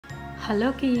Hello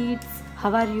kids, how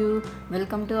are you?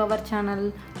 Welcome to our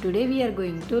channel. Today we are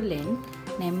going to learn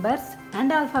numbers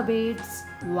and alphabets.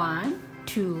 1,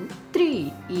 2,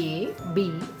 3, A,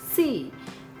 B, C.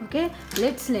 Okay,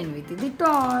 let's learn with the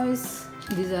toys.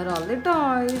 These are all the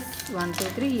toys. 1, 2,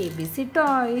 3, A, B, C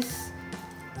toys.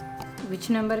 Which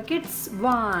number kids?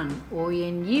 1.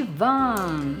 O-N-E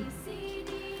 1.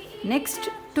 Next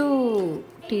 2.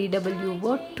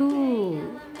 T-W-O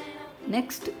 2.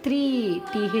 Next 3.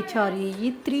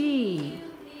 T-H-R-E-E 3.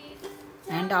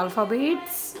 And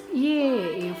alphabets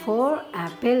A for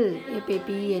apple.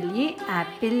 A-P-P-L-E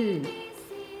apple.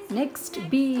 Next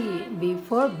B. B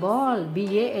for ball.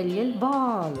 B-A-L-L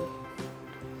ball.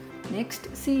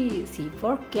 Next C. C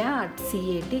for cat.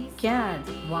 C-A-T cat.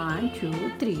 1,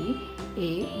 2, 3.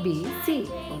 A, B, C.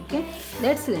 Okay.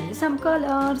 Let's learn some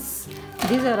colors.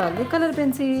 These are all the color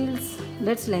pencils.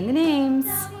 Let's learn the names.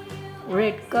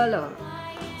 Red color,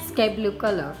 sky blue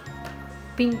color,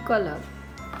 pink color,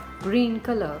 green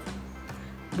color,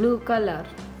 blue color,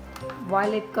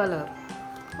 violet color,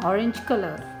 orange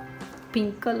color,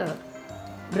 pink color,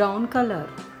 brown color,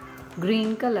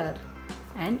 green color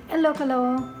and yellow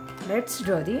color. Let's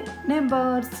draw the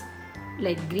numbers.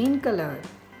 Light green color.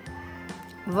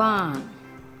 1.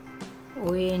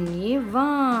 O-N-E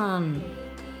 1.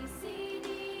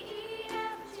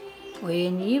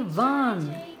 O-N-E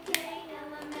 1.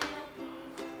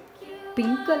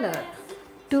 Pink color.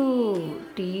 2.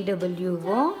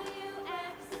 T-W-O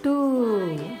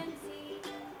 2.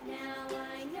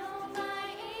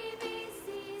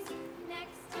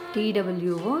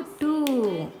 T-W-O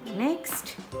 2.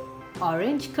 Next,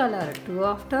 orange color. 2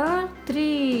 after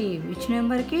 3. Which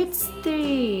number kids?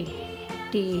 3.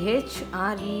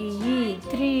 T-H-R-E-E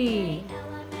 3.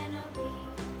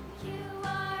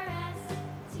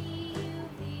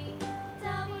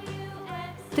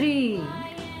 Three.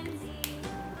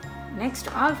 Next,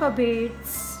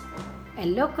 alphabets.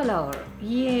 Yellow color.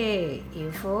 A.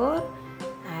 A for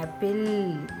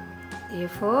apple. A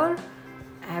for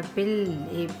apple.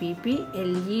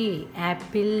 A-P-P-L-E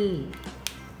apple.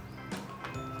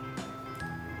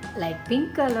 Light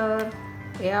pink color.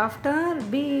 A after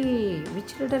B.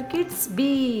 Which letter kids?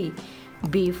 B.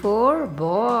 B for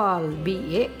ball.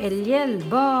 B-A-L-L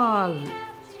ball.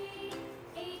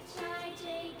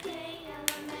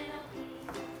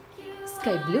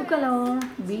 Sky blue color.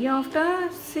 B after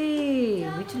C.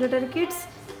 Which letter kids?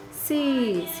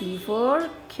 C. C for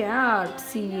cat.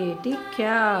 C-A-T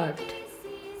cat.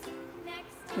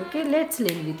 Okay, let's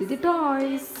learn with the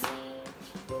toys.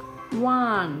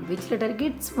 1. Which letter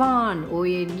kids? 1.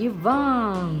 O-N-E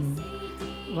 1.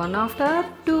 1 after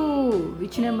 2.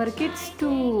 Which number kids?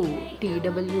 2.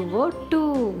 T-W-O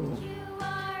 2.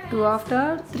 2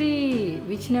 after 3.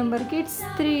 Which number kids?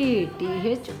 3.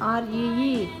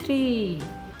 T-H-R-E-E 3.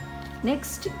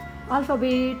 Next,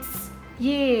 alphabets.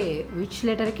 A. Which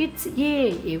letter kids?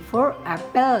 A. A for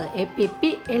apple.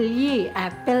 A-P-P-L-E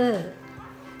apple.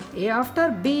 A after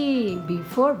B. B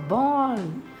for ball.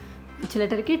 Which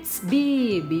letter kids?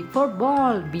 B. B for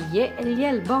ball.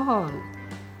 B-A-L-L ball.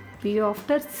 B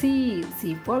after C.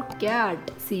 C for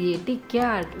cat. C-A-T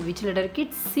cat. Which letter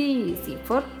kids? C. C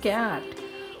for cat.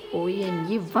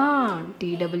 O-N-E 1.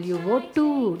 T-W-O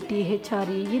 2.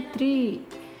 T-H-R-E-E 3.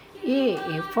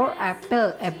 A for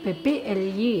apple.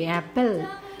 A-P-P-L-E apple.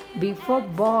 B for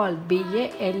ball.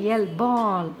 B-A-L-L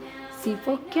ball. C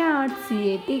for cat.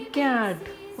 C-A-T cat.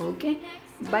 Okay.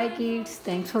 Bye kids.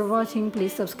 Thanks for watching.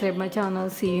 Please subscribe my channel.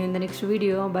 See you in the next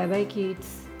video. Bye bye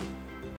kids.